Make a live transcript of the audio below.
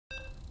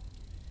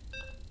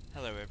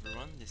Hello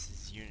everyone, this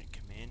is Unit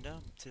Commander.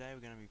 Today we're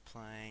going to be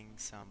playing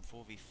some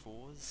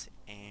 4v4s,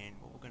 and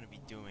what we're going to be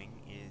doing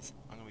is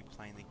I'm going to be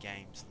playing the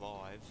games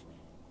live,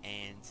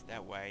 and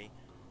that way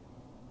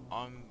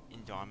I'm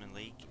in Diamond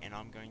League and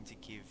I'm going to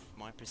give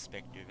my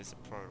perspective as a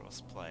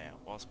Protoss player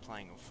whilst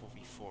playing a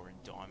 4v4 in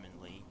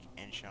Diamond League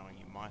and showing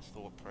you my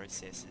thought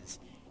processes,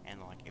 and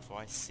like if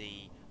I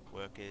see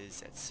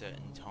workers at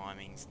certain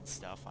timings and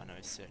stuff, I know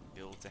certain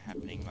builds are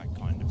happening, that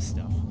kind of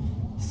stuff.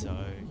 So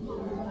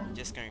I'm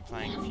just going to be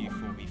playing a few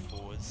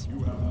 4v4s.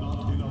 You have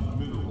not enough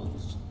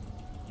minerals.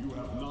 You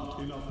have not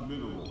enough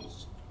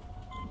minerals.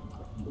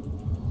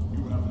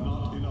 You have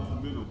not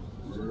enough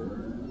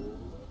minerals.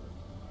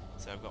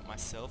 So I've got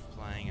myself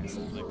playing as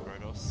the Blue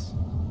Protoss,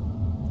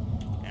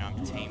 and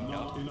I'm teamed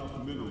up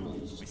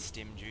with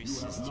Stim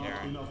Juice as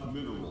Terran,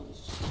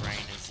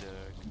 Rain as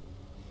Zerg,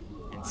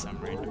 and some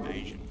random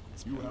Asian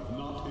as You well. have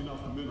not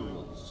enough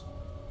minerals.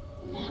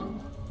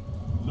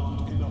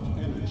 Not enough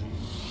energy.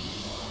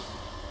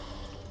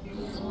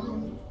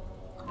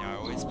 Now I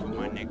always put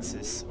my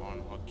Nexus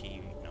on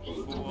hotkey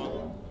number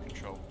 4,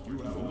 control You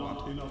have 4,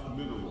 not enough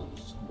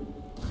minerals.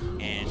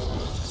 and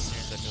as soon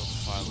as I build the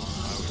pylon, I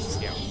always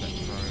scout with that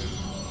probe,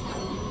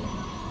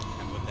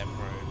 and put that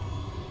probe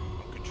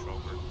on control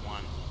group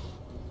 1.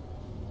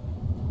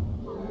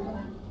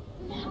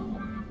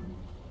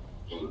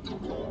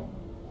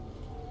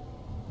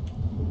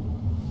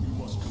 You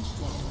must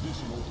construct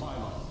additional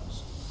pylons.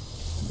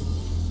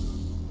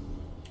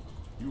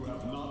 You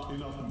have not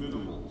enough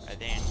minerals. I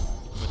then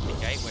put the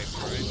gateway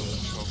probe on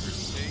control group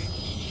 2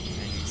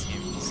 and use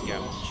him to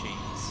scout on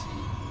cheese.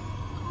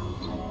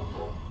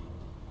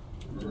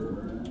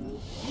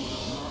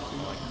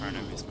 Like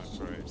Chrono is my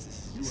probes, this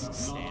is You just have not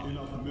standard.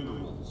 enough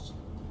minerals.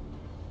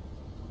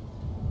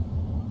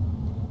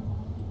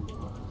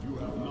 You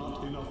have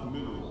not enough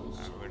minerals.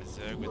 We've got a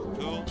Zerg with a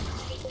pool.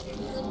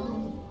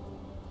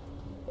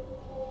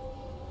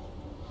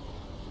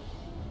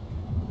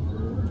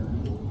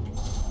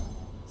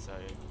 So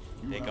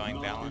they're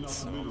going balance,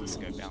 so I'll just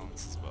go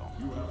balance as well.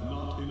 You have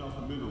not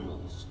enough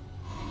minerals.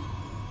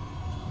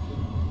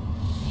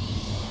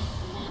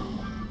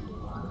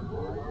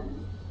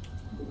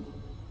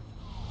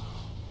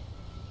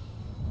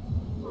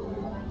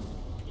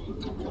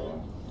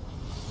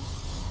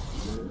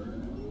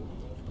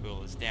 The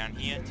pool is down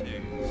here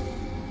too.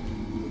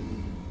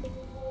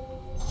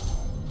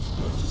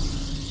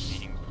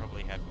 Meaning we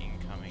probably have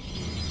incoming.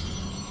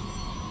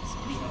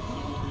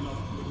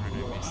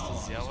 Chrono Mr.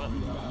 Zealot. You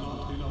have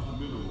not enough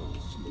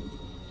minerals.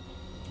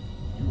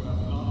 You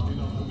have not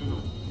enough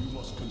minerals. You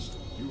must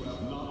construct. You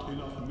have not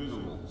enough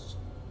minerals.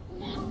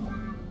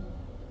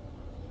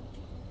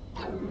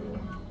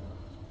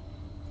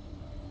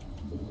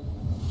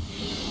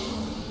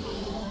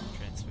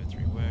 Transfer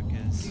 3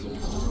 workers.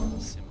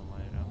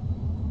 Simulator.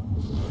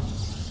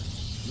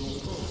 Your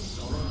probes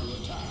are under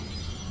attack.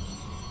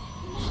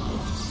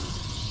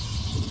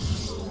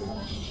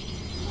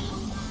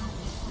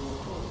 Your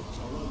probes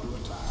are under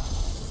attack.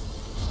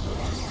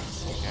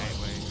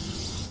 Gateway.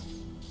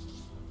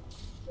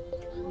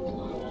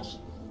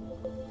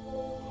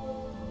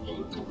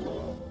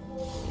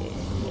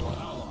 Your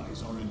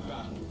allies are in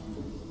battle.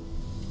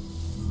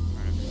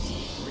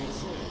 Your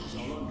probes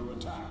are under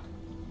attack.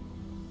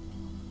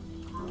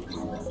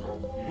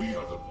 We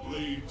are the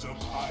blades of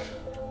fire.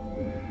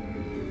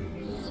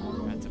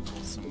 Had to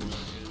pull some workers.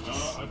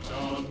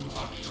 Adam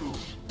Atu.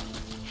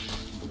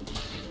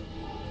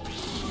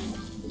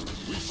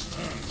 We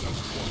stand as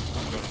one.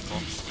 Got a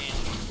box in.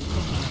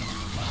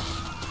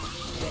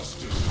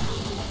 Justice.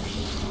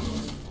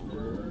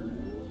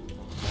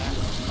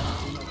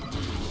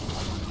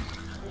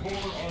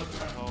 More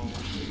arcane. Oh,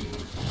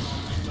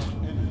 Enough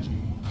energy.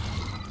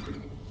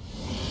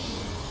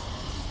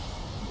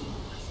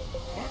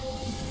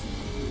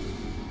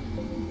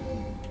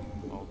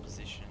 all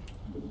position.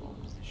 All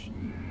position.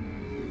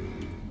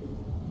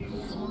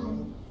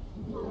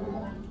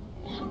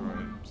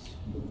 Probes.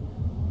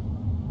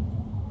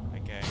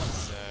 Okay,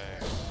 so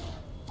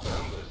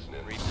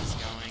Reaper's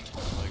going,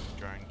 low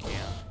drone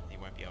count, he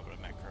won't be able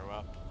to macro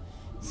up.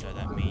 So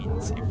that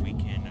means if we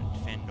can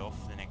fend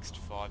off the next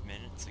 5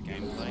 minutes of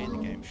gameplay, the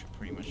game should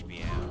pretty much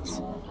be ours,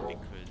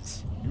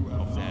 because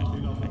of that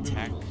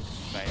attack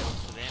failed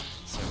for them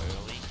so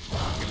early,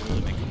 we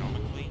killed them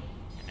economically,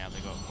 and now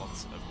they've got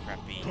lots of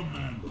crappy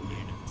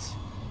units.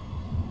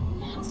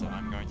 So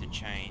I'm going to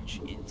change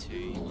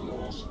into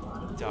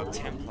Dark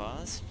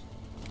Templars,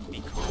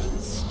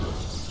 because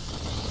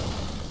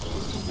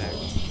in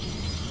fact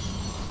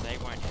they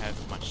won't have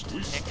much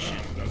detection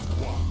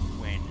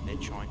when they're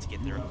trying to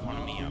get their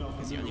economy up,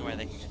 because the only way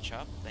they can catch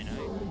up, they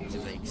know, is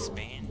if they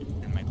expand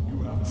and make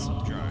lots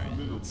of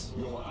drones.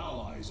 Your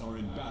allies are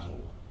in battle.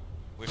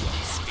 With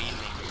these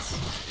speedlings,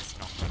 it's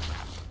not going to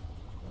happen.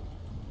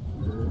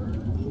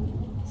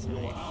 So I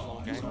need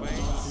 4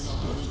 gateways.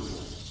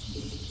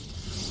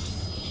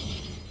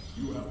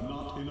 You have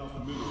not enough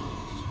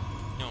minerals.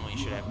 Normally you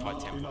should have Dark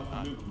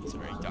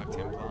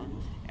Templar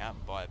out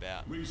by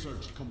about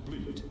Research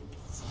complete.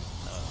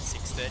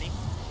 6:30.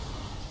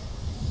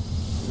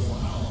 Your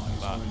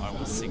allies But I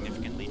was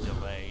significantly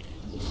delayed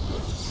due to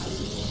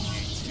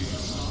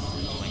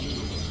pulling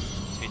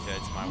 2/3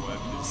 of my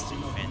workers to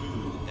defend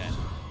that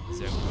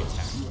Zergling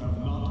attack. You have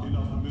not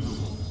enough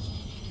minerals.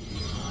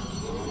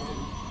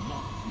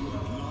 You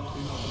have not enough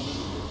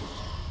minerals.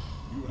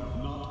 You have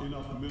not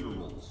enough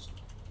minerals.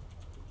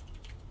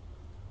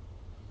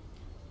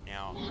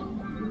 Now,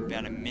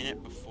 about a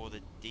minute before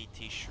the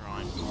DT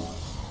Shrine...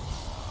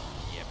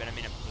 Yeah, about a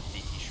minute before the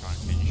DT Shrine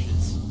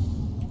finishes.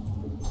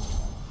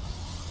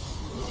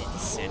 We need to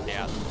send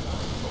out...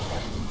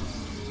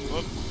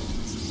 Whoop!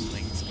 Some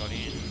things got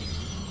in.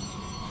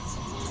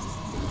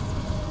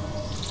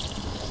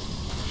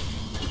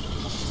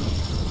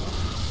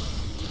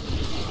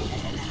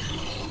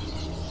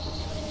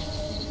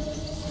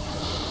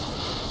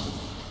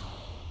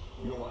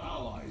 Your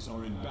allies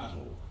are in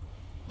battle.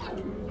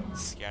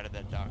 Scattered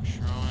that Dark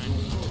Shrine.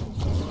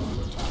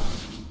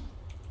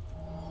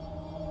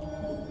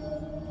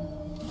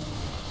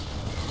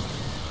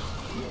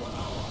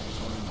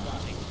 I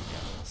think we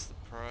lost the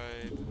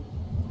probe.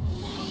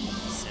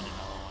 Send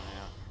another one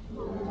out.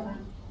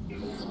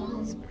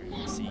 It's very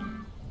messy.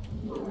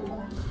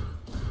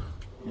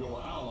 Your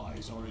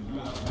allies are in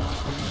battle.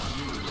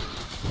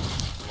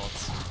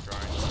 Lots of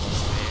drones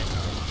lost there.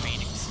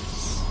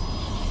 Phoenixes.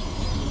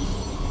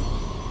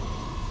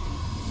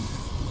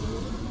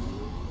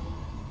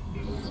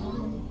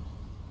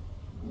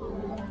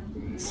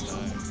 So...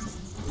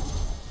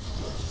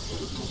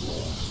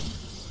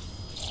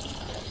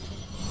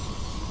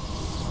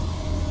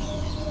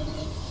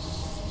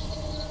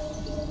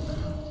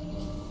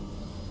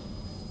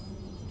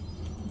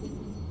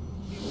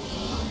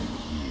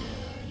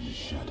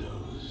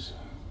 Shadows.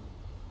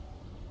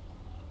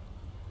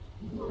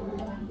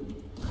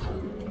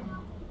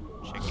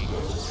 Checking the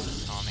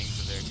timings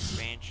of their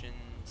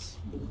expansions.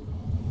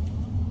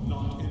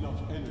 Not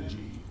enough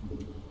energy.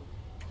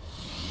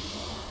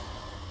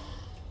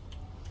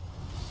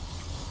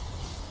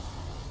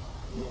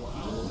 Your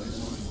allies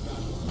are in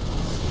battle.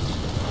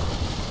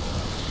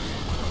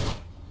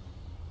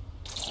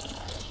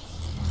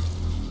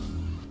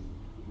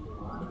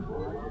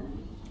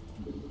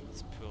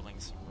 It's pooling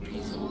some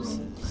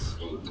resources.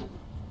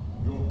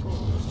 Your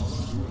progress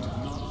are you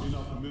have not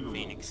enough minerals.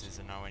 Phoenixes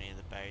are nowhere near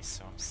the base,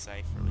 so I'm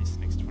safe for at least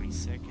the next 20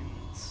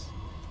 seconds.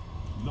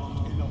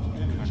 Not enough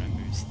Trying energy. to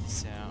boost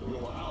this out.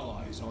 Your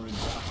allies are in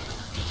battle.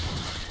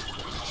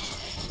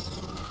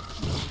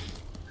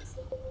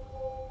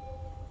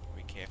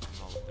 Be careful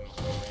not let them up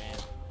the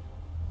ramp.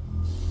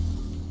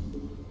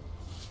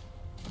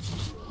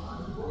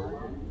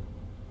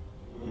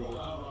 Your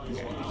allies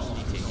Okay, are in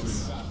DTs.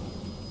 battle.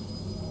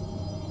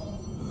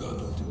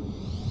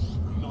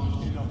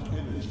 Not enough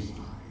energy.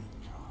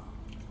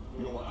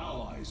 Your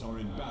allies are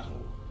in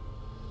battle.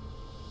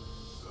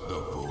 The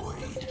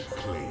void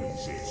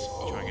claims its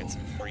Try own. and get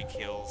some free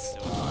kills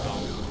still.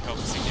 Help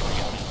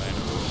significantly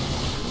later.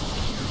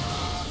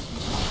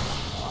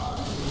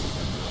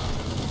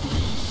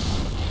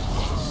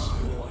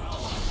 Your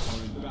allies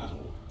are in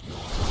battle.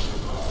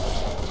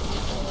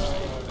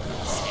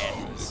 Scan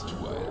was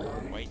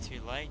way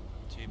too late.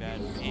 Too bad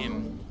for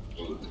him.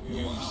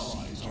 Your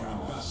allies are in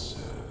battle.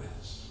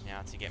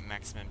 Now to get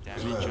maximum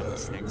damage on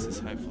this Nexus,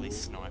 hopefully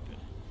snipe it.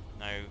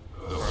 No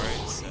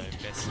probes, so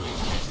best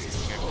chance is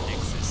to go for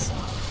Nexus.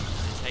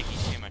 They're taking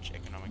too much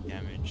economic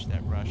damage.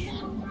 That rush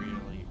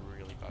really,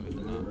 really buggered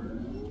them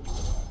up.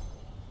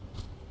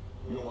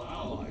 Your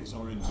allies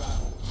are in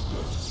battle.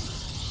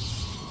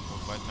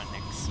 Got both my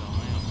Nexus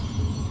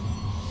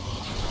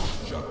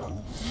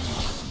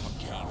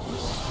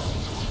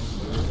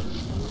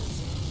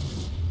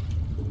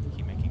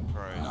Keep making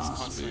probes.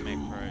 Constantly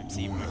make probes,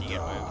 even when you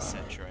get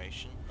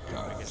oversaturation,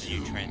 because then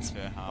you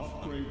transfer half of them.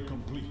 Upgrade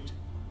complete.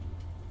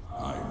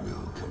 I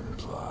will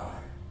comply.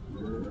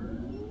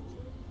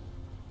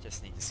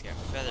 Just need to scout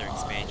for further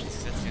expansions,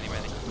 because that's the only way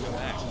they can come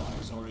back.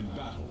 Allies are in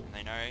battle. And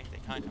they know they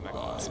can't come back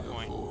from this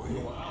point. Your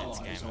And it's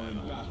allies game are in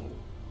over. battle.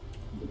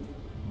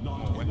 More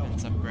Not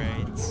weapons enough.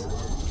 upgrades.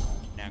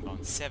 Now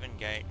gone 7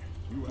 gate,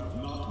 You have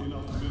not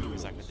enough because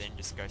minerals. I could then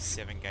just go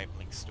 7 gate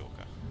Blink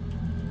Stalker.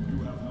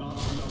 You have not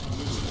enough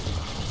minerals.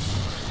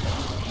 You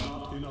have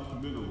not enough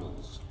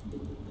minerals.